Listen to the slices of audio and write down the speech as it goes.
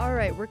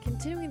right, we're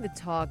continuing the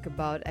talk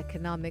about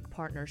economic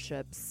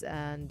partnerships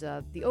and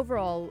the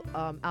overall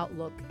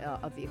outlook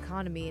of the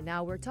economy.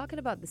 Now we're talking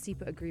about the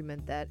CEPA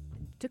agreement that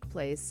took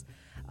place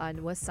and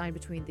was signed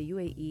between the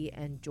UAE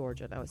and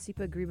Georgia. Now, a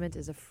CEPA agreement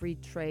is a free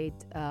trade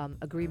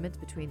agreement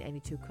between any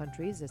two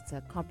countries. It's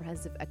a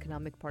comprehensive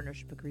economic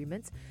partnership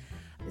agreement.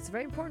 It's a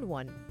very important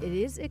one. It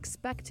is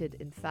expected,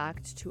 in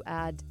fact, to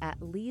add at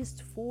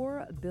least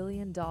 $4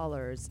 billion to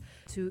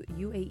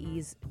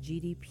UAE's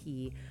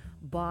GDP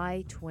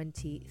by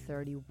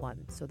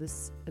 2031. So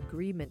this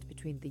agreement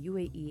between the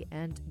UAE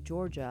and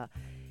Georgia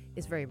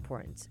is very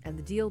important. And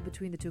the deal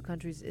between the two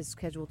countries is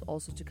scheduled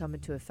also to come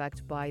into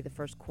effect by the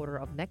first quarter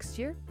of next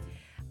year.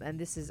 And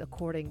this is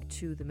according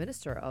to the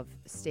Minister of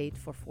State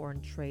for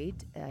Foreign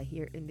Trade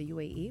here in the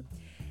UAE.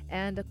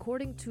 And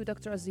according to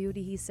Dr.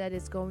 Azzayyoudi, he said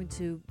it's going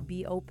to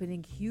be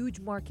opening huge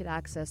market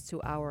access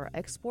to our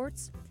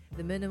exports.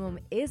 The minimum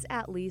is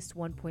at least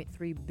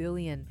 $1.3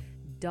 billion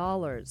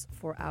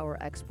for our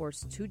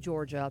exports to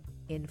Georgia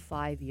in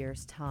 5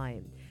 years'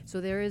 time. So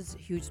there is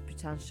huge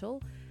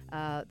potential.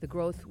 The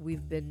growth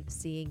we've been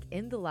seeing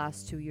in the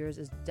last 2 years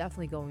is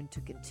definitely going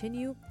to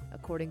continue,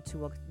 according to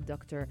what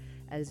Dr.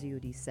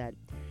 Azzayyoudi said.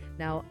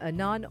 Now, a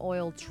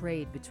non-oil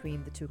trade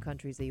between the two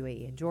countries, the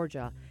UAE and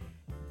Georgia,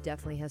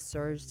 definitely has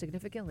surged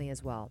significantly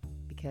as well,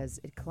 because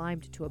it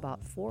climbed to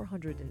about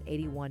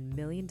 $481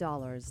 million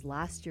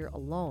last year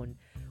alone,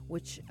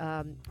 which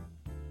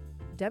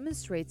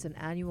demonstrates an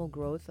annual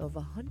growth of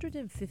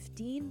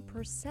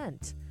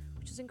 115%,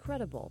 which is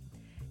incredible.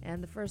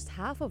 And the first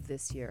half of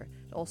this year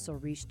also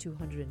reached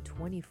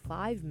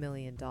 $225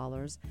 million,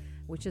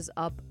 which is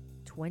up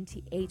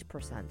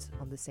 28%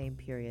 on the same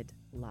period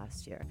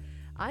last year.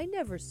 I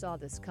never saw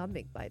this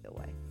coming, by the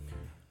way.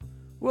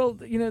 Well,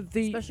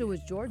 especially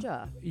with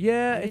Georgia.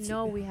 Yeah, I didn't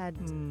know we had,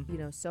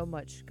 so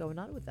much going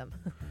on with them.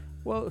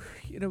 Well,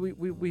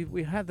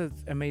 we had this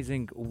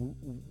amazing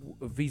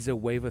visa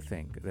waiver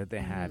thing that they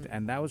had,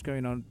 and that was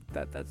going on.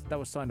 That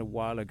was signed a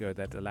while ago.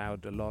 That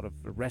allowed a lot of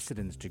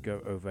residents to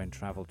go over and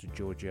travel to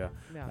Georgia,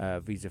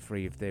 visa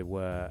free if they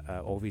were,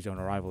 or visa on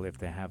arrival if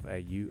they have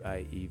a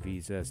UAE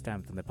visa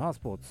stamped on their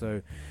passport.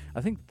 So,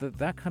 I think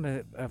that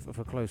kind of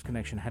a close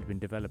connection had been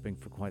developing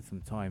for quite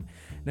some time.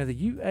 Now, the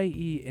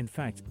UAE, in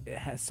fact,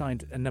 has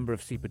signed a number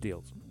of CEPA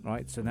deals,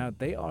 right? So now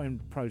they are in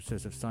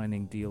process of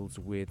signing deals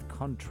with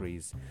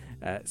countries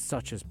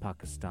such as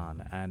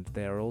Pakistan, and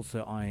they are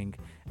also eyeing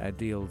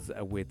deals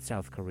with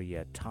South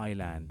Korea,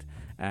 Thailand,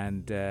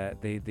 and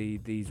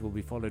these will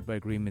be followed by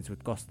agreements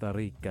with Costa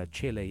Rica,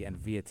 Chile, and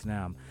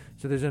Vietnam.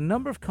 So there's a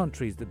number of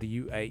countries that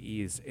the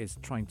UAE is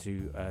trying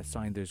to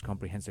sign those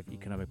comprehensive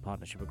economic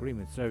partnership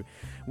agreements. So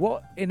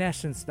what, in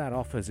essence, that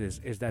offers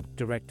is that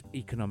direct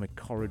economic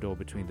corridor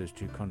between those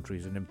two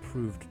countries, and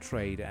improved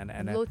trade and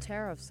low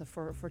tariffs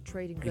for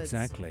trading goods.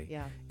 Exactly.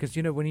 Yeah. Because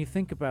when you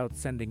think about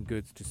sending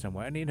goods to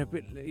somewhere, and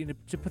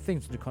to put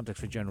things into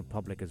context for general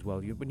public as well,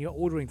 when you're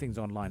ordering things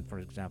online, for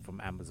example, from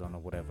Amazon or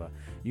whatever,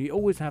 you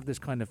always have this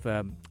kind of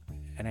an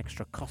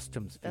extra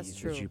customs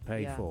fees that you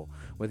pay for,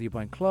 whether you're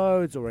buying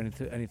clothes or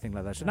anything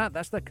like that. So now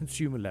that's that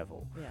consumer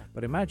level. Yeah.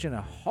 But imagine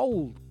a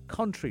whole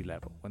country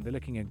level when they're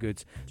looking at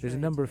goods. There's a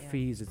number of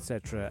fees,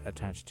 etc.,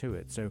 attached to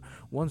it. So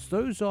once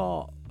those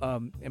are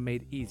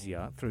made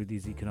easier through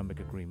these economic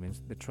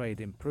agreements, the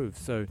trade improves.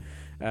 So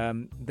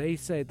they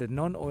say the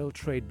non-oil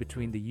trade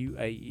between the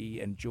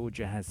UAE and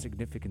Georgia has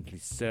significantly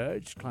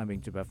surged,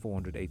 climbing to about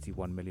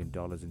 $481 million in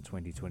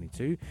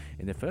 2022.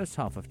 In the first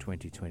half of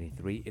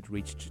 2023, it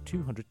reached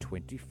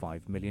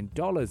 $225 million,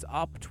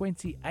 up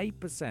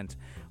 28%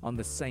 on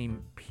the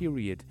same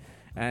period.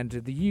 And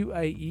the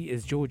UAE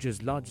is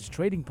Georgia's largest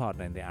trading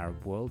partner in the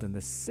Arab world and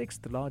the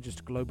sixth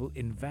largest global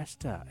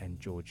investor in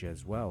Georgia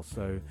as well.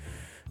 So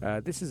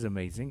this is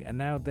amazing. And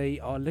now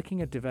they are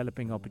looking at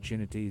developing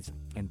opportunities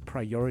in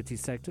priority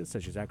sectors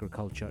such as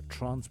agriculture,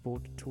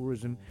 transport,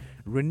 tourism,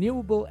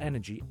 renewable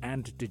energy,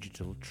 and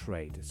digital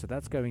trade. So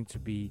that's going to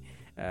be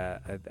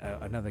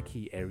another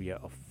key area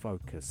of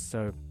focus.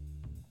 So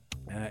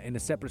in a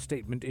separate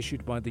statement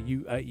issued by the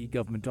UAE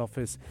Government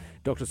Office,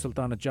 Dr.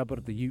 Sultana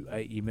Jabbar, the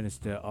UAE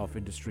Minister of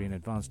Industry and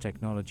Advanced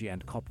Technology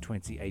and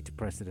COP28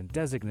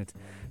 President-designate,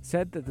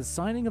 said that the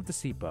signing of the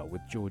CEPA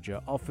with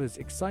Georgia offers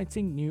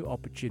exciting new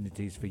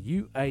opportunities for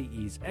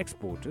UAE's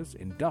exporters,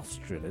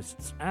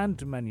 industrialists,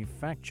 and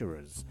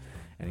manufacturers.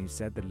 And he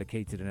said that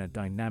located in a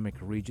dynamic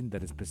region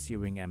that is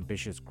pursuing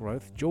ambitious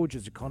growth,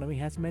 Georgia's economy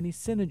has many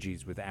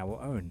synergies with our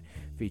own,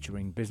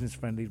 featuring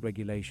business-friendly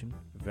regulation,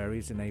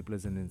 various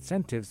enablers and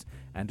incentives,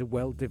 and a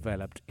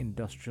well-developed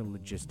industrial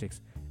logistics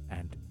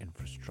and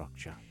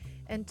infrastructure.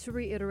 And to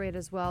reiterate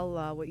as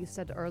well what you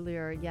said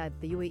earlier,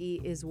 the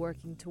UAE is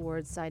working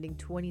towards signing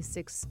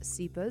 26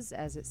 CEPAs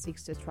as it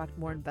seeks to attract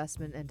more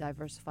investment and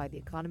diversify the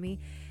economy.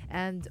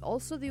 And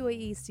also the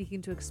UAE is seeking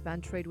to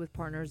expand trade with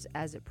partners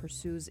as it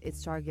pursues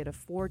its target of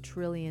 4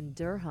 trillion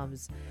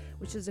dirhams,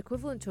 which is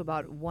equivalent to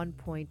about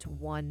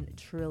 $1.1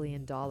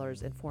 trillion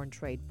in foreign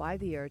trade by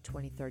the year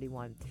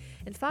 2031.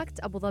 In fact,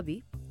 Abu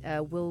Dhabi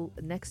will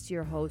next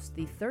year host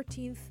the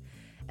 13th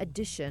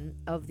edition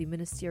of the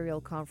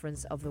Ministerial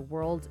Conference of the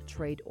World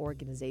Trade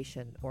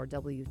Organization, or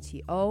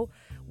WTO,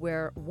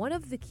 where one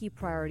of the key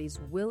priorities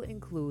will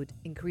include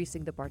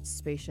increasing the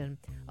participation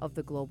of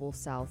the Global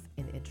South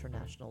in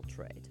international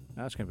trade.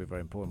 That's going to be a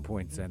very important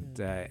point,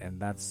 and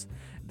that's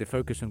the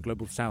focus on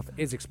Global South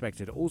is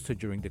expected also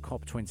during the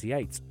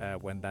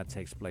COP28 when that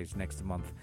takes place next month